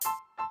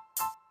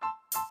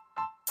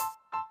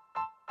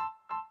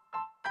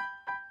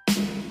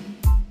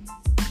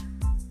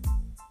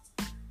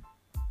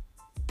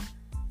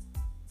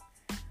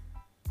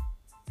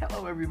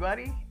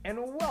everybody, and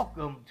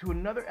welcome to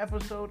another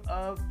episode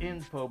of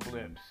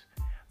InfoBlips.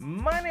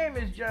 My name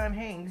is John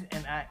Haynes,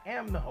 and I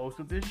am the host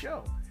of this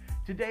show.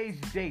 Today's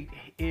date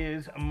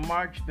is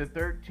March the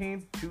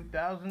 13th,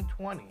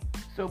 2020.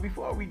 So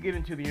before we get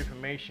into the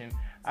information,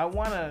 I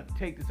want to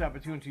take this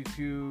opportunity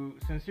to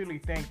sincerely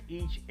thank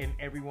each and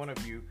every one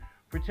of you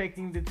for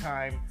taking the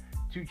time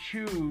to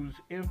choose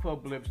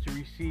InfoBlips to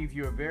receive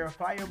your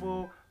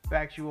verifiable,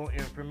 factual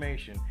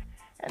information.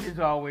 And as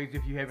always,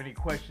 if you have any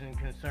questions,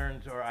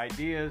 concerns, or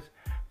ideas,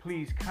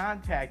 please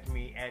contact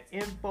me at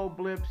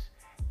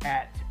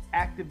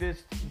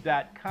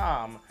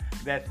infoblips@activist.com.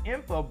 That's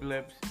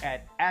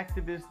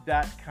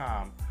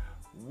infoblips@activist.com.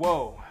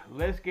 Whoa,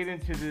 let's get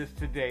into this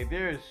today.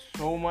 There is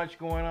so much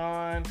going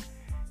on.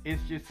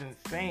 It's just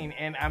insane.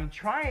 And I'm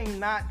trying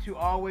not to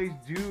always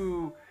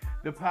do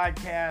the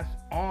podcast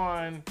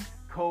on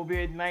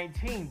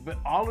COVID-19, but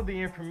all of the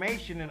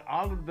information and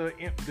all of the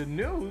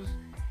news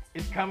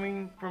is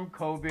coming from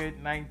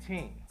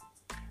COVID-19.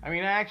 I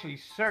mean, I actually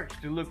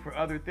searched to look for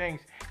other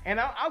things, and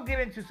I'll get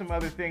into some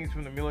other things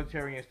from the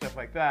military and stuff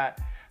like that.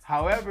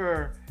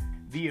 However,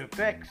 the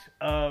effects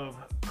of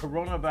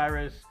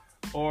coronavirus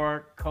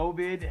or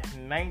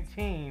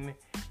COVID-19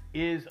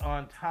 is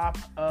on top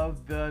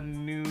of the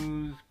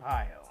news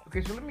pile.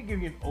 Okay, so let me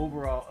give you an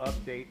overall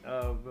update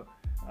of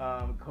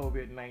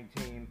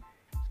COVID-19.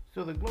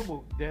 So the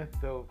global death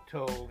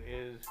toll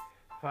is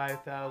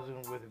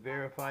 5,000 with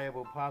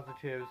verifiable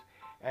positives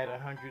at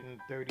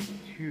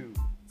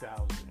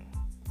 132,000.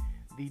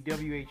 The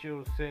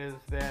WHO says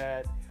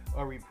that,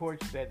 or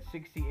reports that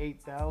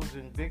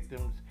 68,000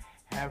 victims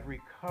have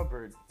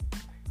recovered.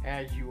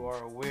 As you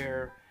are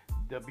aware,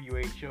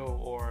 WHO,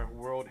 or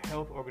World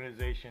Health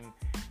Organization,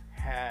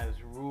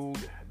 has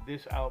ruled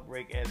this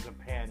outbreak as a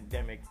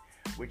pandemic,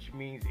 which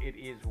means it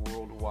is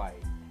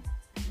worldwide.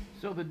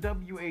 So the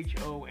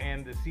WHO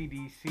and the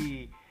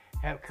CDC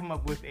have come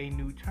up with a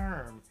new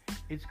term.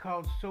 It's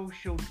called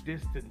social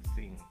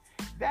distancing.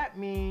 That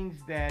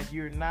means that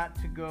you're not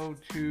to go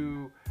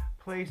to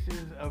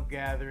places of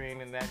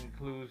gathering, and that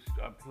includes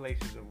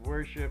places of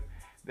worship.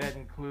 That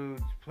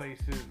includes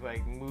places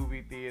like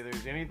movie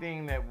theaters,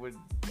 anything that would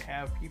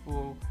have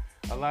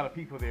a lot of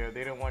people there.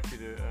 They don't want you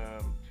to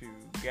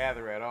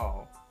gather at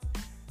all.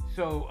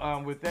 So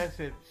with that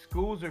said,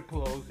 schools are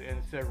closed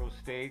in several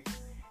states,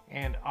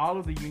 and all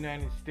of the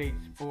United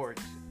States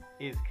sports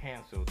is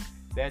canceled.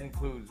 That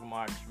includes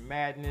March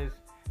Madness.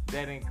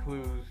 That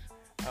includes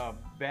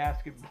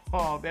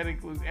basketball. That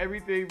includes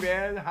everything,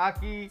 man.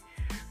 Hockey.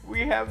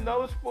 We have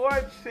no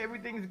sports.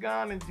 Everything's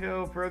gone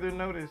until further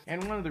notice.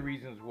 And one of the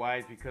reasons why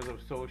is because of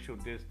social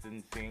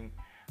distancing.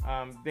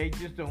 They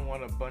just don't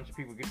want a bunch of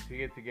people to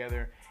get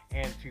together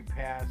and to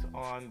pass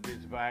on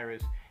this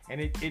virus.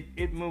 And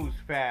it moves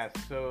fast.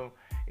 So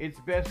it's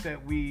best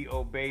that we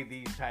obey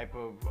these type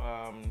of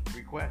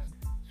requests.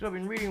 So I've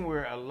been reading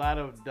where a lot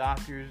of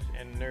doctors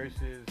and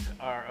nurses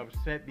are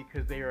upset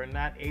because they are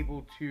not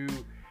able to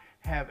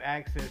have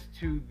access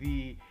to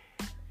the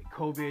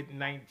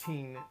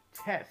COVID-19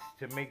 test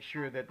to make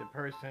sure that the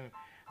person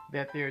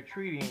that they're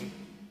treating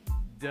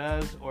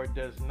does or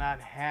does not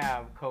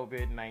have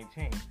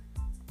COVID-19.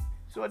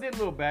 So I did a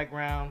little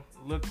background,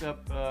 looked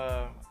up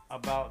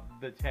about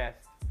the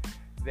test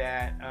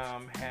that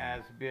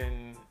has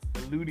been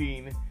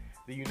eluding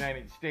the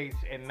United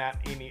States and not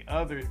any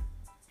other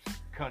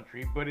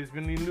country, but it's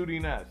been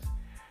eluding us.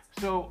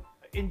 So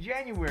in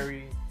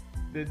January,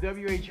 the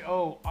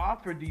WHO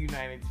offered the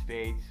United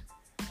States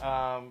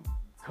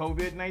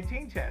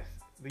COVID-19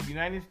 tests. The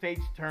United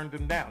States turned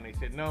them down. They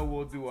said, no,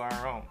 we'll do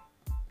our own.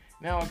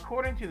 Now,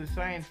 according to the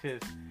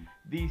scientists,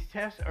 these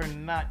tests are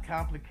not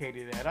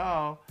complicated at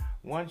all.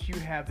 Once you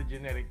have the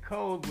genetic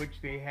code,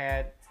 which they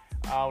had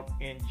out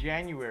in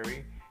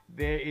January,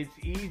 it's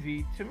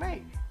easy to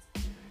make.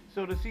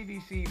 So the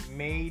CDC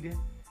made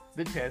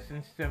the tests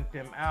and sent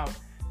them out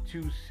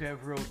to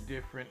several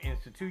different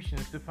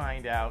institutions to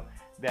find out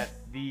that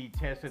the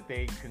test that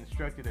they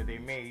constructed, that they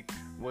made,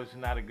 was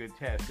not a good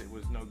test. It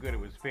was no good. It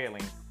was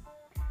failing.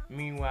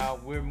 Meanwhile,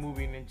 we're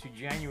moving into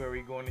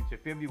January, going into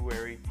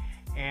February,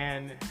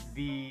 and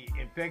the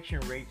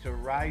infection rates are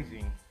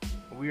rising.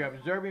 We are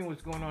observing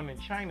what's going on in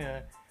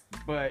China,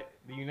 but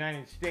the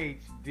United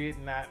States did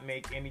not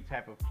make any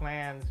type of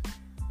plans.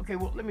 Okay,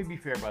 well, let me be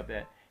fair about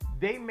that.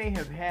 They may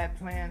have had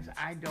plans,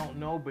 I don't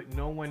know, but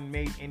no one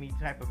made any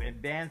type of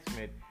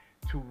advancement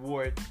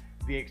toward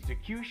the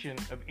execution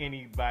of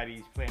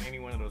anybody's plan, any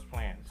one of those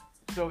plans.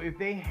 So if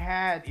they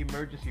had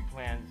emergency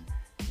plans,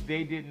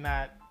 they did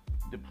not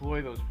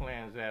deploy those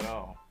plans at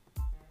all.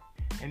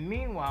 And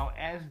meanwhile,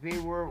 as they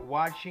were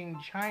watching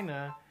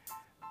China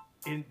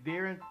in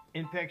their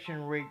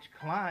infection rates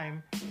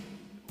climb,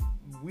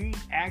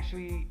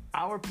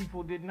 our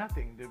people did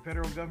nothing. The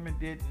federal government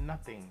did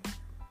nothing.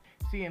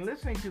 See, and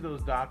listening to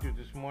those doctors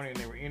this morning,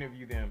 they were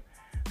interviewing them,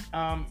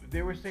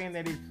 they were saying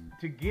that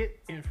to get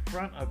in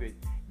front of it,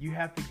 you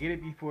have to get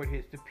it before it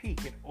hits the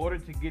peak. In order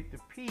to get the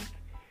peak,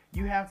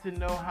 you have to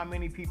know how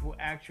many people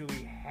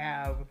actually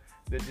have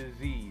the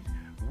disease.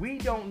 We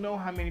don't know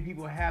how many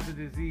people have the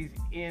disease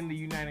in the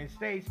United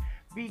States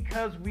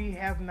Because we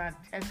have not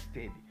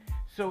tested.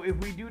 So if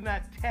we do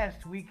not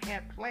test, we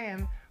can't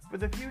plan for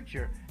the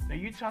future. Now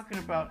you're talking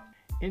about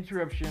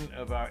interruption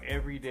of our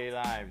everyday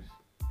lives.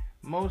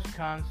 Most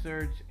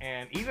concerts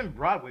and even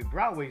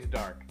Broadway's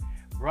dark.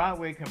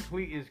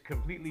 Is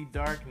completely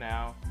dark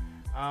now.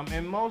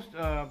 And most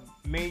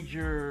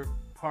major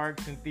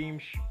parks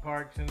and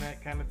parks and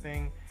that kind of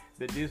thing,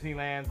 the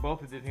Disneyland, both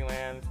the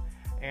Disneylands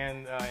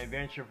and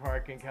Adventure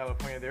Park in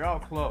California, they're all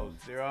closed.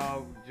 They're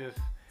all just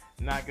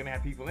not going to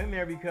have people in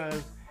there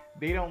because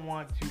they don't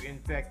want to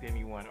infect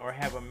anyone or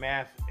have a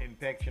mass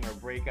infection or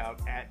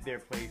breakout at their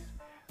place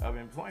of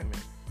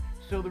employment.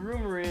 So the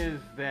rumor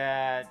is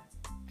that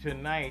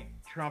tonight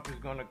Trump is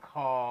going to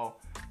call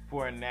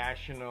for a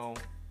national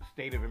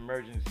state of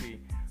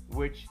emergency,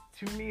 which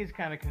to me is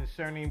kind of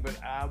concerning,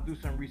 but I'll do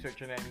some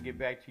research on that and get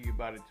back to you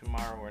about it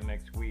tomorrow or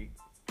next week.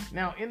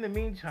 Now, in the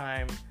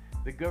meantime,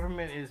 the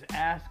government is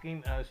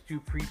asking us to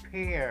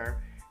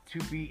prepare to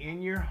be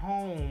in your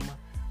home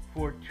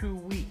for 2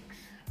 weeks.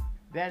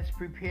 That's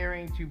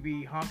preparing to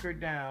be hunkered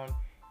down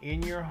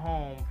in your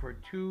home for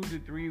 2 to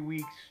 3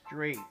 weeks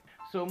straight.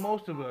 So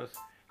most of us,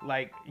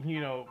 like,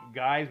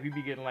 guys, we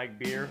be getting like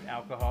beer,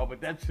 alcohol, but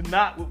that's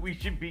not what we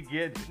should be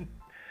getting.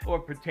 Or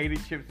potato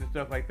chips and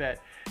stuff like that.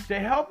 To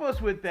help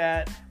us with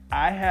that,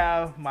 I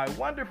have my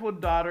wonderful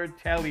daughter,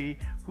 Telly,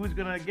 who's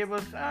going to give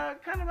us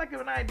kind of like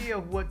an idea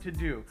of what to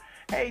do.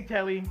 Hey,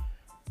 Telly.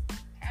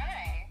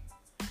 Hi.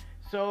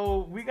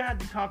 So we got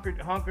to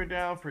hunker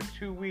down for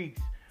 2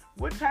 weeks.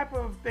 What type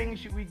of things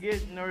should we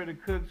get in order to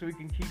cook so we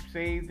can keep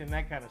saved and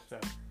that kind of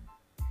stuff?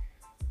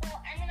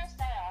 Well, I'm going to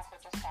start off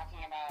with just talking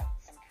about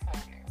some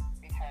produce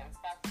because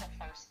that's the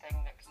first thing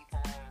that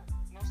people are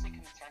mostly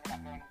concerned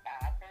about going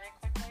bad very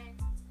quickly.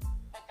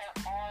 But there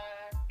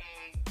are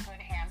a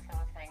good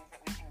handful of things that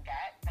we can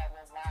get that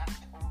will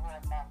last over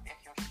a month if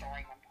you're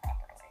storing them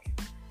properly.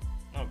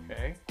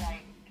 Okay.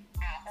 Like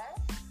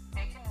apples,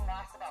 they can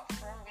last about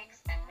 4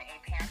 weeks in a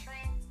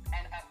pantry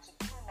and up to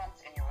 2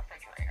 months in your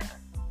refrigerator.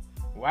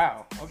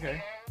 Wow,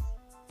 okay.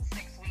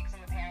 Potatoes, 6 weeks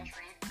in the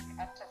pantry,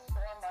 up to 4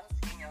 months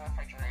in your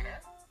refrigerator.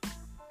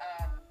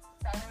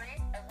 Celery,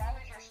 as long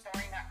as you're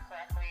storing that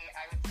correctly,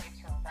 I would say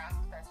to wrap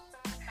the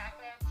whole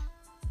package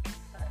in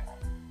foil.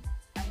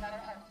 And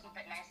that'll help keep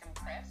it nice and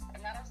crisp, and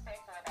that'll stay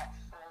for about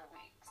 4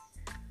 weeks.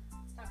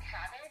 For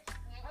cabbage,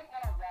 you wouldn't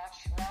want to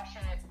wash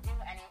it, do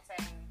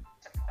anything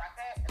to prep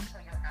it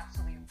until you're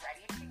absolutely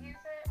ready to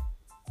use it.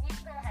 You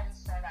can go ahead and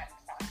store that in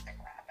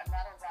plastic wrap, and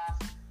that'll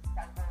last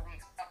several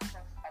weeks, up to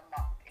a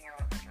month in your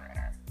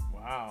refrigerator.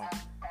 Wow.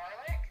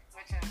 Garlic,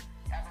 which is,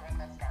 everyone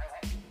loves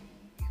garlic.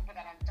 You can put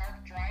that in a dark,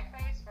 dry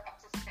place for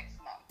up to 6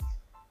 months.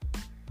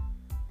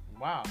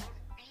 Wow.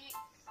 With beets,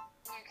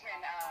 you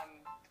can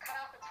cut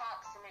out the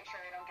tops to make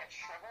sure they don't get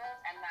shriveled,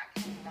 and that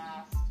can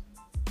last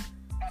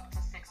up to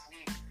 6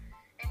 weeks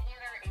in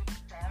either a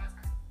dark,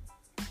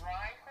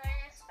 dry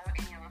place or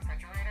in your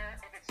refrigerator.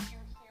 If it's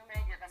too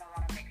humid, you're going to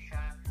want to make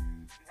sure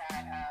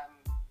that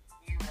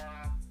you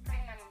are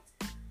putting them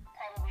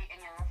probably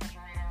in your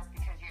refrigerator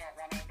because you don't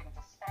want anything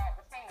to spot.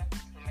 The same with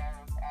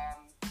potatoes.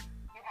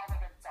 You have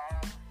like a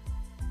dark,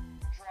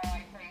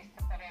 dry place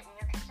to put it. When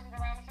your kitchen's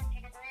around 50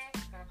 degrees,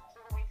 they're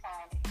totally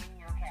fine in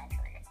your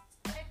pantry.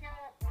 But if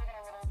you're living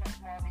a little bit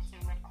more of a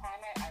humid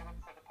climate, I would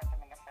say to put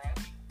them in the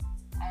fridge.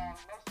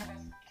 Most of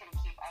us can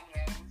keep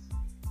onions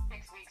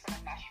 6 weeks in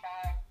a mesh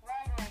bag,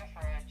 longer in the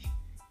fridge.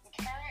 And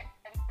carrot,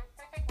 and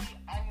specifically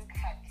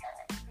uncut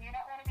carrots. So you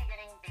don't want to be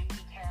getting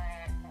baby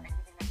carrots or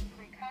anything that's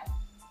pre-cut.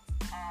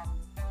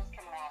 Those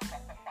can last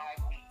up to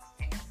 5 weeks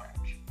in your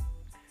fridge.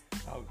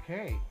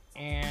 Okay.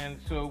 And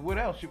so what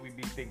else should we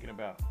be thinking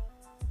about?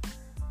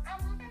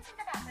 You can think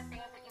about the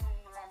things that you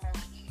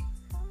normally eat.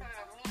 For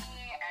me,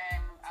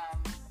 and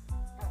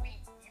what we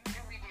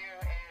usually do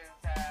is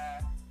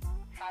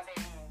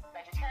having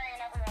vegetarian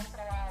every once in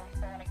a while. We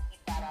still want to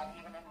keep that up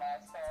even in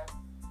this. So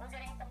we're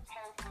getting some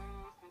tofu,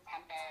 some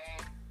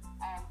tempeh,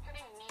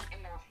 putting meat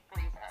in the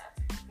freezer.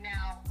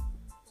 Now,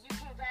 you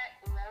can get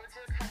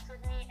larger cuts of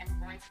meat and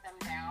break them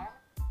down.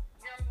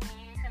 Your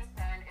main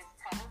concern is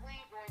probably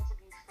going to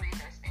be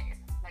freezer space.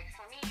 Like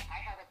for me, I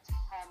have a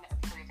ton of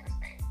freezer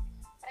space.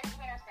 But I do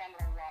understand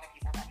that a lot of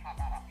people don't have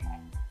that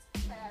option.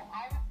 So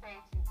I would say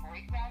to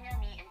break down your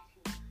meat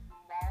into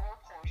smaller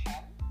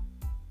portions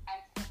and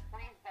to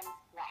freeze them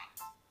flat.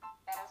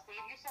 That'll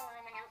save you some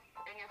room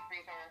in your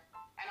freezer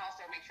and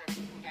also make sure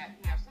that you can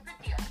get some good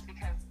deals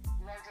because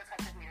larger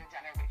cuts of meat are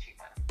generally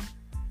cheaper.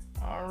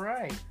 All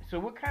right. So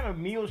what kind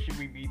of meals should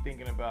we be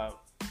thinking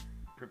about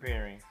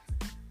preparing?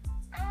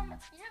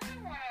 You're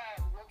going to want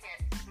to look at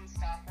some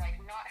stuff like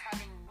not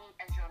having meat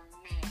as your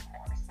main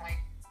course. Like,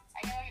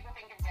 I know people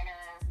think of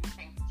dinner, you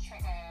think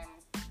chicken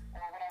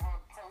or whatever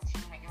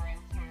protein that you're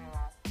into,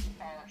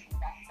 starch and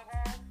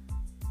vegetables.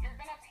 You're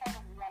going to kind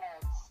of want to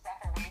step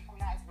away from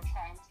that if you're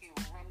trying to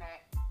limit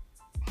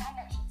how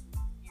much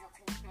you're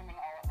consuming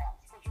all at once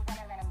because you're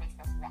going to want to make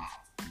this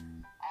last.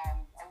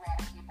 A lot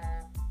of people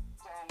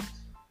don't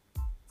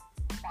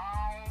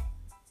buy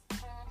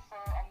food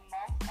for a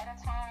month at a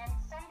time.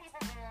 Some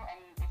people do,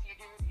 and if you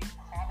do, you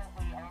probably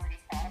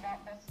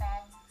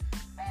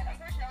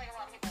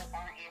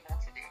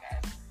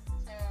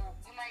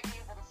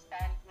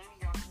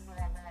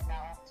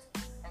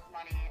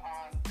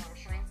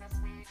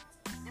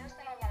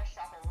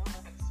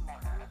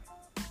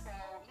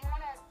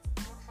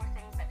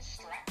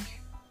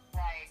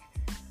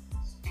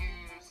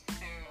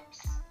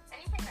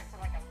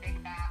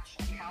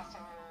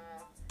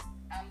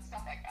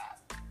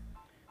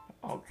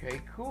Okay,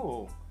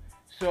 cool.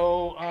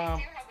 So, I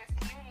do have a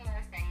few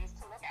more things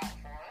to look out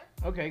for.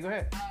 okay, go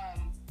ahead.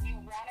 You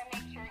want to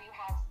make sure you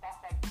have stuff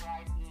like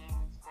dried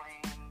beans,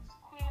 grains,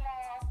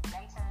 quinoa,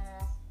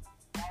 lentils,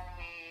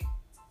 barley,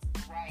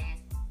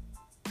 rice,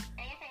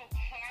 anything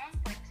canned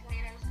like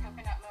tomatoes,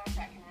 coconut milk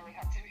that can really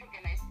help to make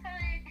a nice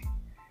curry,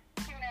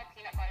 tuna,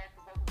 peanut butter,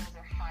 because both of those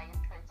are high in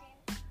protein.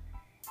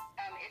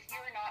 If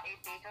you're not a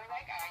baker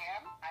like I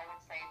am, I would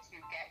say to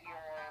get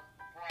your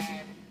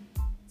bread,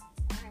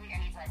 really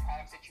any bread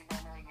products that you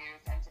normally use,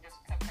 and to just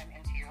put them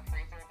into your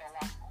freezer. They'll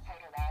last quite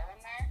a while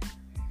in there.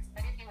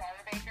 But if you are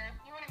a baker,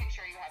 you want to make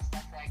sure you have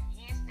stuff like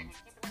yeast and you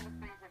keep them in the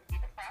freezer to keep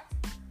it fresh,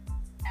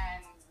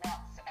 and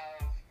lots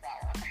of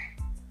flour.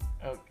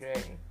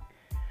 Okay.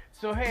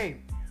 So, hey,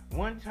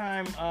 one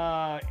time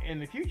in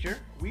the future,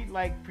 we'd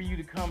like for you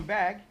to come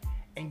back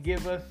and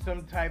give us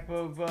some type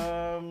of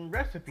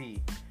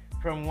recipe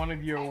from one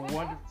of your I would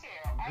love to.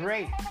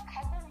 Great. I do have a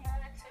couple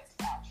more tips,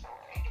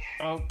 actually.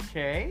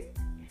 Okay.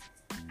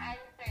 I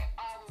would say,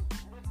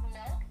 with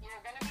milk, you're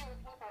going to be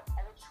looking for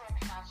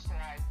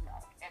ultra-pasteurized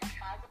milk. It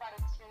has about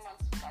a 2-month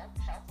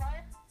shelf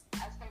life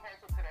as compared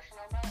to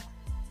traditional milk.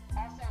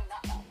 Also, nut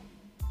milk.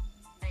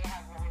 They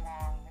have really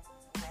long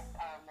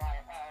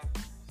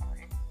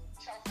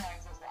shelf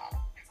lives as well.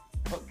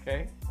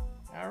 Okay.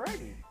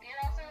 Alrighty. You're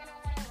also going to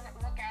want to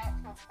look out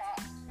for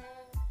boxed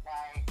foods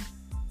like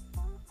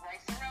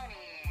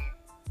rice-a-roni,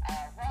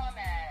 ramen, all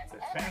that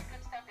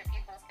good stuff that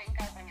people think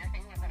of when you're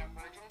thinking of an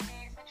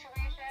emergency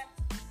situation.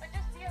 But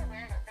just be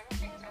aware that those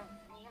things are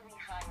really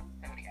high in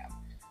sodium.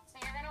 So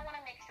you're going to want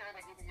to make sure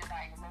that either you're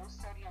buying low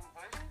sodium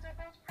versions of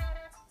those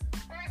products,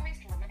 or at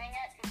least limiting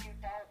it, because you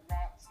don't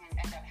want to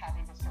end up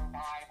having to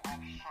survive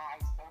on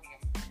high sodium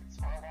foods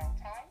for a long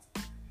time.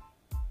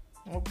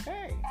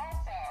 Okay.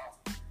 Also,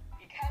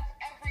 because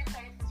every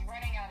place is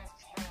running out of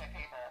toilet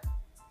paper,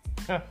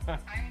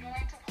 I'm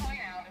going to point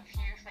out a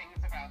few things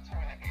about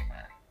toilet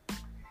paper.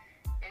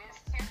 It is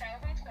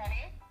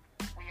 2020.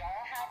 We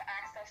all have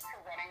access to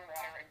running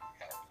water and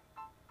soap.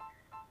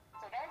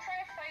 So don't try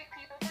to fight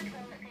people for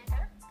toilet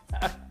paper.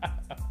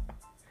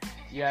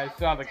 Yeah, I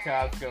saw the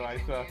Costco. I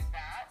saw. Use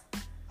that.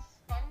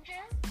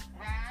 Sponges,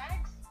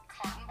 rags,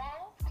 cotton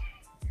balls.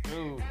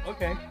 Ooh, There's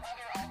okay. a lot of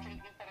other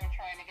options instead of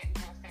trying to get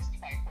into a fist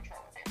fight for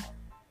toilet paper.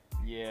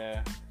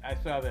 Yeah, I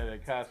saw that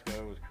at Costco.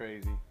 It was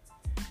crazy.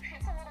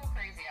 It's a little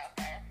crazy out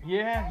there.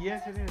 Yeah, Also,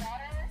 yes, it with is.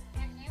 water,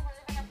 if you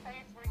live in a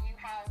place where you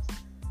have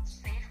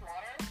safe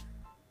water,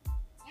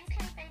 you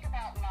can think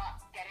about not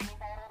getting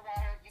bottled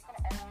water. You can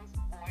always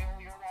boil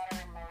your water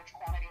in large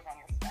quantities on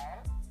your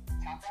stove,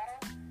 tap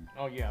water.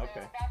 Oh, yeah,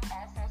 okay. So that's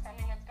also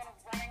something that's going to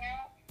be running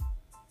out.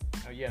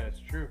 Oh, yeah, that's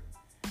true.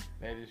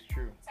 That is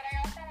true. But I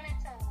also wanted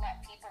to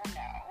let people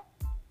know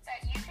that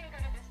you can go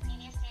to the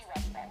CDC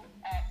website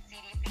at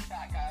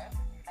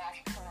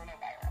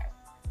cdc.gov/coronavirus.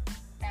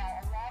 Now,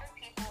 a lot of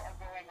people are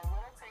going a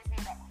little crazy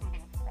about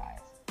cleaning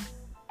supplies.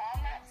 On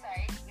that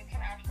site, you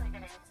can actually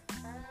get a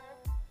full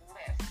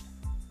list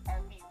of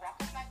the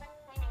recommended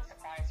cleaning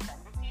supplies from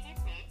the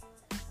CDC,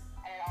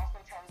 and it also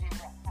tells you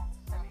what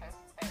surface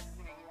that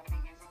you want to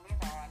be using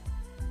these on.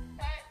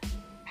 But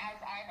as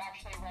I've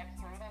actually read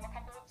through them a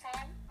couple of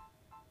times,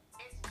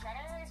 it's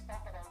generally stuff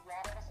that a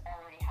lot of us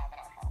already have in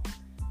our homes.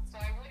 So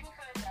I would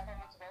encourage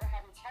everyone to go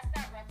ahead and check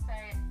that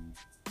website,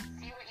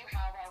 see what you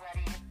have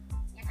already.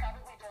 You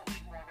probably don't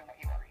need more than what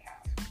you already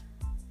have.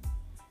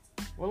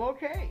 Well,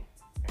 okay.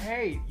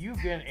 Hey,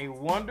 you've been a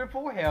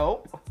wonderful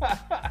help.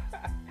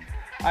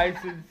 I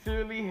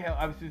sincerely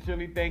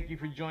thank you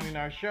for joining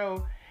our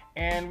show.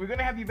 And we're going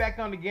to have you back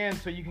on again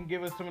so you can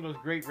give us some of those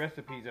great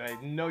recipes that I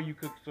know you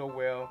cook so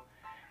well.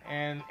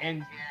 And Yeah.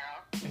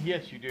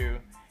 yes, you do.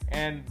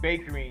 And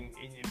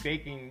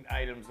baking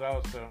items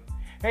also.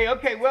 Hey,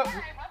 okay, well,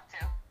 Yeah, I'd love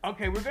to.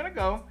 okay, we're going to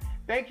go.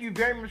 Thank you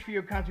very much for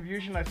your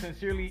contribution. I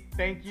sincerely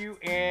thank you.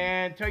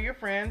 And tell your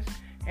friends.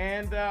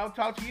 And I'll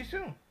talk to you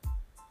soon.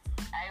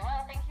 I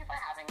will. Thank you for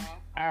having me.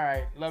 All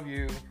right. Love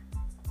you.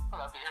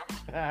 Love you.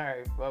 All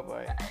right.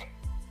 Bye-bye. Bye.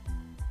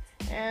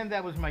 And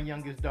that was my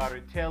youngest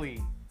daughter,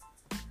 Telly.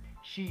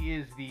 She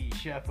is the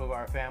chef of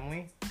our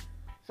family.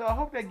 So I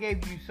hope that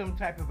gave you some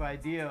type of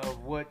idea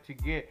of what to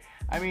get.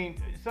 I mean,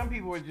 some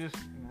people were just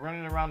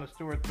running around the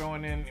store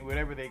throwing in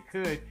whatever they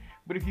could.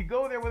 But if you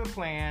go there with a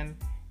plan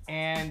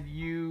and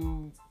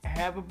you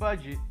have a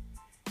budget,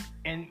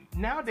 and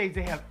nowadays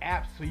they have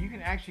apps, so you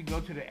can actually go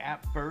to the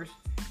app first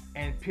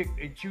and pick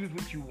and choose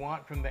what you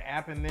want from the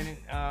app, and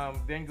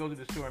then go to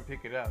the store and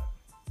pick it up.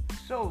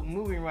 So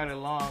moving right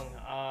along,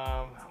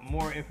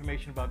 more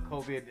information about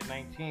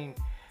COVID-19.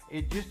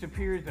 It just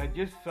appears, I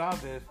just saw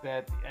this,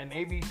 that an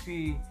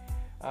ABC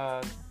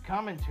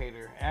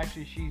commentator,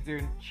 actually she's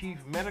their chief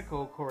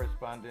medical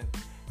correspondent,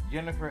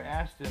 Jennifer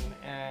Aston,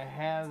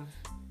 has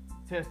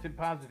tested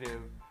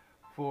positive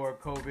for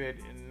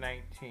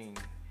COVID-19.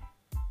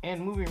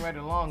 And moving right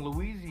along,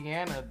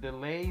 Louisiana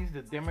delays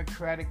the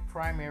Democratic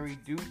primary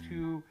due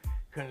to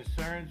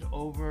concerns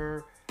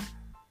over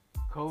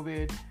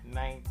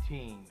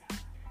COVID-19.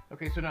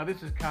 Okay, so now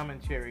this is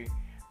commentary.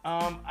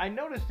 I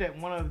noticed that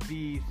one of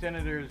the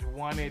senators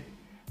wanted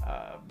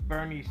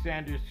Bernie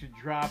Sanders to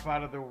drop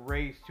out of the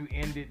race, to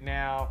end it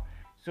now,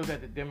 so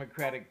that the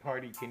Democratic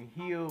Party can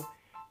heal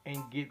and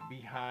get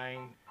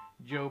behind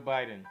Joe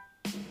Biden.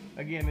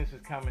 Again, this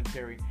is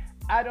commentary.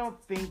 I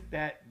don't think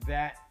that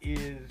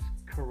is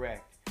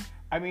correct.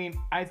 I mean,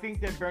 I think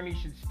that Bernie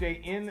should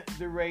stay in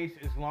the race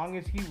as long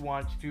as he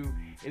wants to,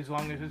 as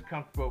long as it's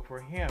comfortable for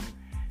him.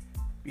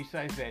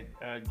 Besides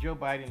that, Joe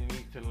Biden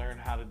needs to learn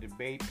how to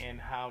debate and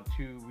how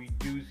to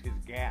reduce his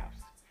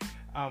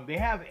gaffes. They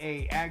have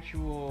a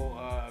actual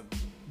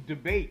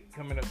debate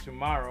coming up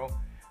tomorrow.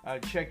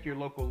 Check your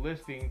local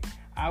listing.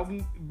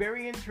 I'm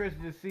very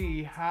interested to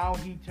see how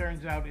he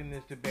turns out in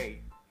this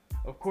debate.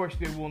 Of course,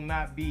 there will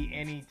not be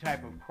any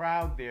type of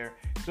crowd there,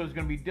 so it's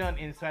going to be done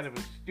inside of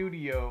a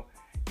studio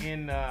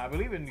in, I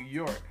believe, in New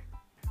York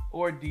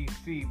or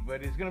DC,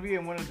 but it's going to be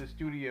in one of the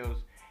studios,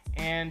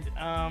 and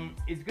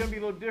it's going to be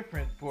a little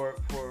different for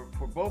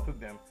both of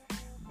them,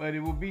 but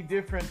it will be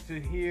different to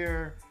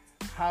hear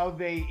how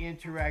they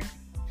interact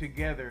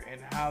together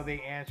and how they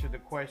answer the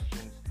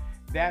questions.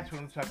 That's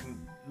what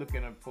I'm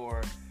looking up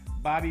for.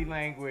 Body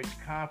language,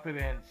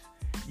 confidence.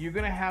 You're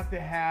going to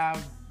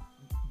have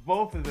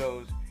both of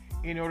those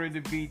in order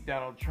to beat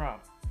Donald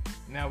Trump.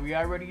 Now, we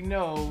already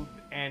know,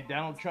 and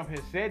Donald Trump has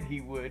said he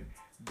would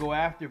go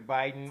after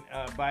Biden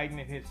and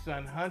his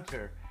son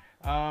Hunter.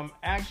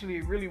 Actually,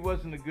 it really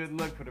wasn't a good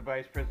look for the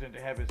vice president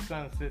to have his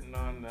son sitting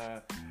on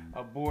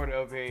a board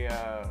of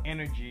a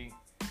energy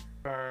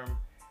firm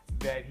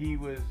that he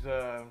was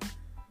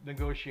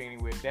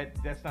negotiating with.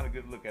 That's not a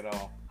good look at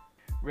all.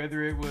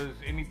 Whether it was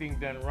anything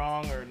done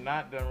wrong or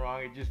not done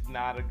wrong, it's just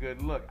not a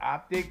good look.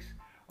 Optics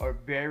are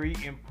very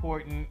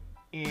important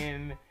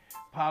in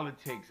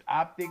politics.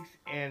 Optics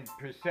and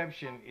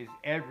perception is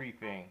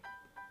everything.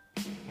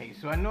 Hey,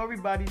 so I know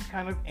everybody's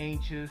kind of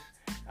anxious.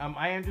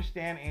 I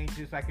understand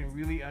anxious. I can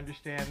really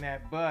understand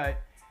that,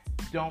 but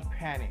don't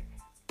panic.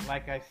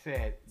 Like I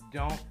said,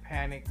 don't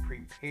panic,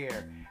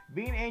 prepare.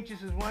 Being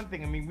anxious is one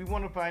thing. I mean, we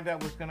want to find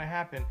out what's going to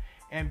happen,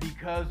 and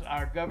because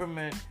our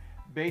government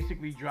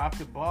basically dropped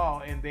the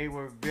ball and they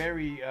were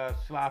very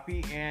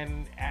sloppy,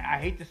 and I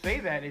hate to say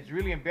that, it's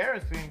really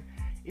embarrassing.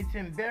 It's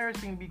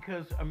embarrassing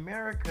because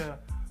America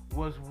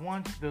was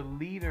once the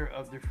leader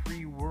of the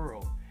free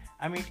world.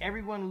 I mean,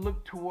 everyone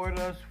looked toward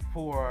us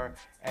for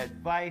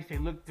advice. They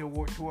looked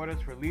toward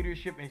us for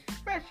leadership,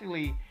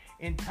 especially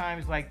in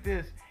times like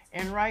this.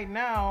 And right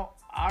now,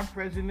 our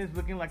president is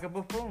looking like a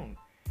buffoon.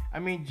 I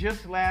mean,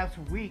 just last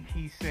week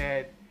he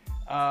said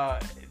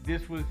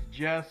this was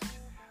just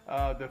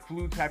the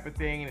flu type of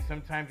thing, and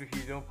sometimes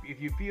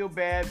if you feel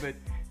bad but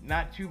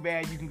not too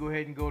bad, you can go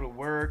ahead and go to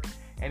work,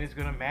 and it's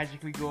going to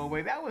magically go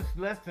away. That was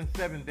less than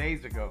 7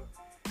 days ago.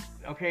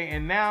 Okay,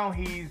 and now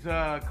he's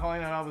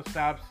calling out all the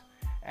stops,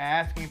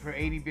 asking for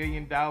 $80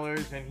 billion,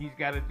 and he's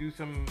got to do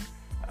some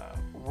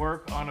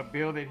work on a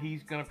bill that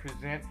he's going to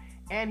present,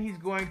 and he's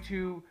going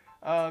to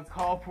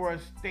call for a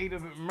state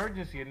of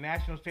emergency, a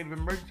national state of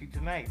emergency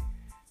tonight.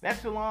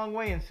 That's a long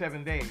way in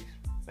 7 days.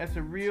 That's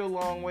a real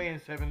long way in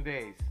 7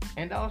 days.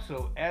 And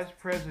also, as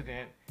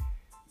president,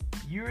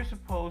 you're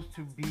supposed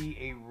to be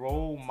a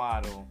role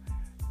model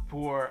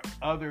for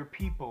other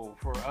people,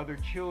 for other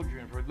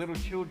children, for little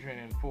children,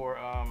 and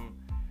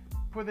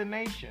for the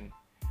nation.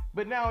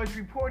 But now it's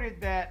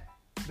reported that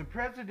the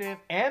president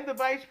and the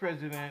vice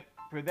president,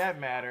 for that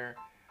matter,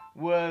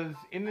 was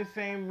in the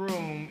same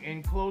room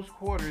in close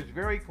quarters,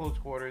 very close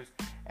quarters,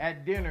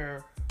 at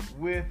dinner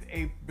with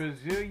a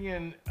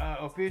Brazilian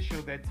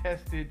official that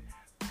tested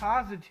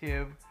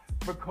positive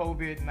for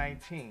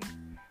COVID-19.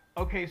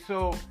 Okay,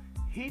 so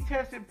he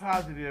tested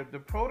positive. The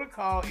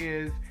protocol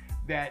is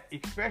that,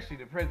 especially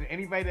the president,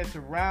 anybody that's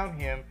around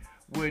him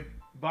would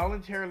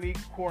voluntarily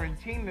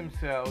quarantine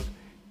themselves,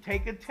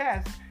 take a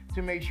test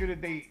to make sure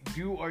that they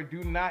do or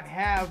do not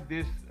have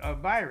this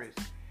virus.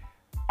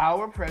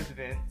 Our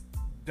president,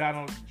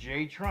 Donald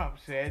J. Trump,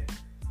 said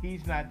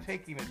he's not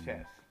taking a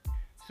test.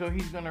 So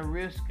he's going to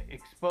risk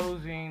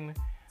exposing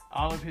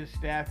all of his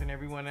staff and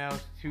everyone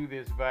else to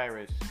this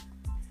virus.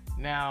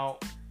 Now,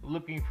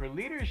 looking for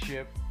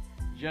leadership,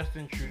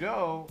 Justin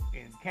Trudeau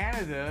in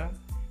Canada,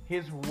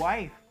 his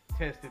wife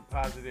tested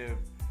positive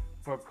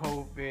for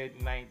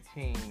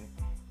COVID-19.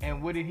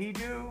 And what did he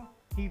do?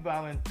 He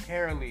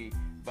voluntarily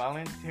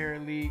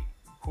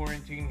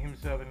quarantined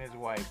himself and his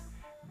wife.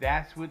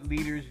 That's what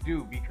leaders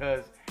do,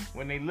 because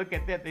when they look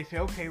at that, they say,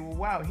 okay, well,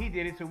 wow, he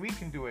did it, so we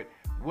can do it.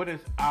 What does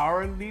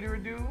our leader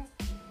do?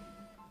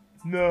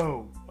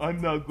 No,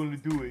 I'm not going to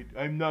do it.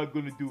 I'm not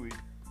going to do it.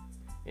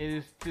 It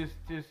is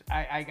just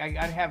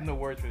I have no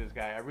words for this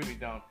guy. I really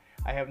don't.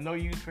 I have no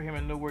use for him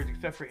and no words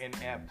except for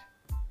inept.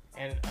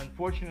 And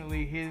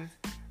unfortunately, his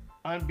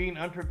being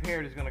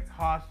unprepared is going to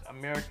cost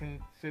American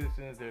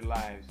citizens their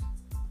lives.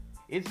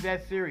 It's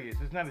that serious.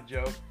 It's not a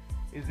joke.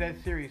 It's that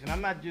serious. And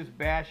I'm not just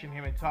bashing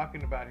him and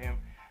talking about him.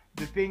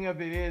 The thing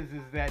of it is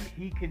that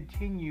he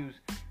continues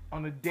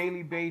on a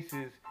daily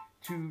basis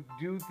to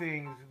do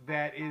things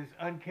that is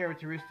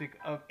uncharacteristic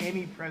of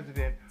any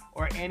president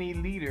or any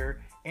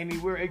leader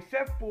anywhere,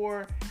 except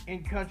for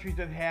in countries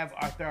that have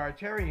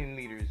authoritarian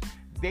leaders.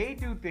 They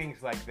do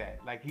things like that,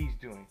 like he's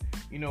doing.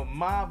 You know,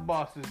 mob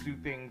bosses do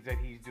things that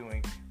he's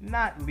doing,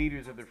 not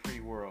leaders of the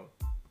free world.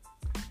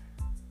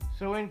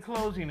 So in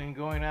closing and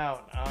going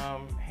out,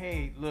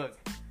 hey, look,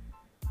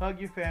 hug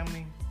your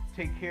family,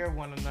 take care of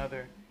one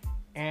another.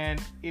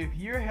 And if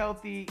you're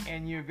healthy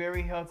and you're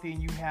very healthy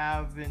and you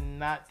have been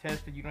not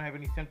tested, you don't have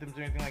any symptoms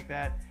or anything like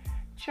that,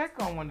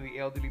 check on one of the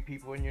elderly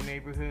people in your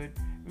neighborhood.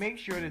 Make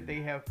sure that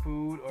they have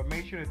food, or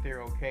make sure that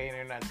they're okay and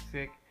they're not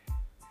sick.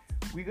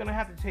 We're going to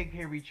have to take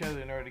care of each other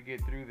in order to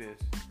get through this.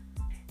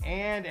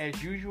 And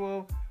as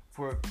usual,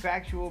 for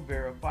factual,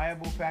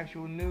 verifiable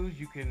factual news,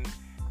 you can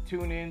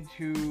tune in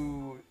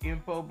to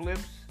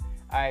InfoBlips.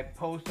 I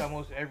post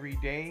almost every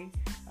day.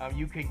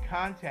 You can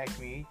contact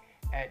me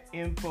at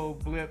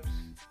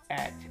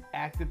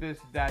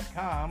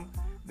infoblips@activist.com.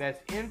 That's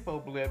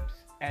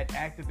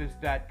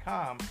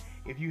infoblips@activist.com.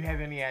 If you have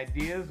any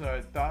ideas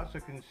or thoughts or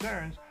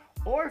concerns,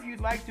 or if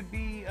you'd like to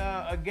be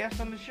a guest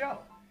on the show,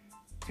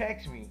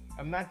 text me.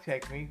 Not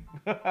text me.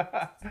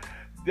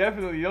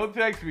 Definitely don't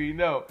text me.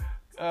 No.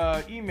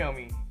 Email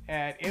me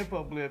at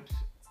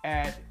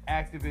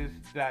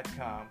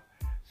infoblips@activist.com.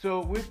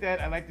 So with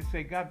that, I'd like to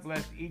say God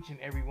bless each and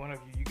every one of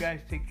you. You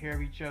guys take care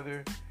of each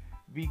other.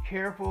 Be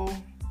careful.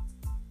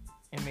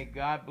 And may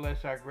God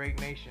bless our great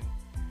nation.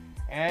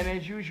 And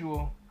as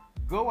usual,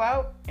 go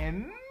out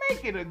and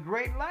make it a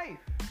great life.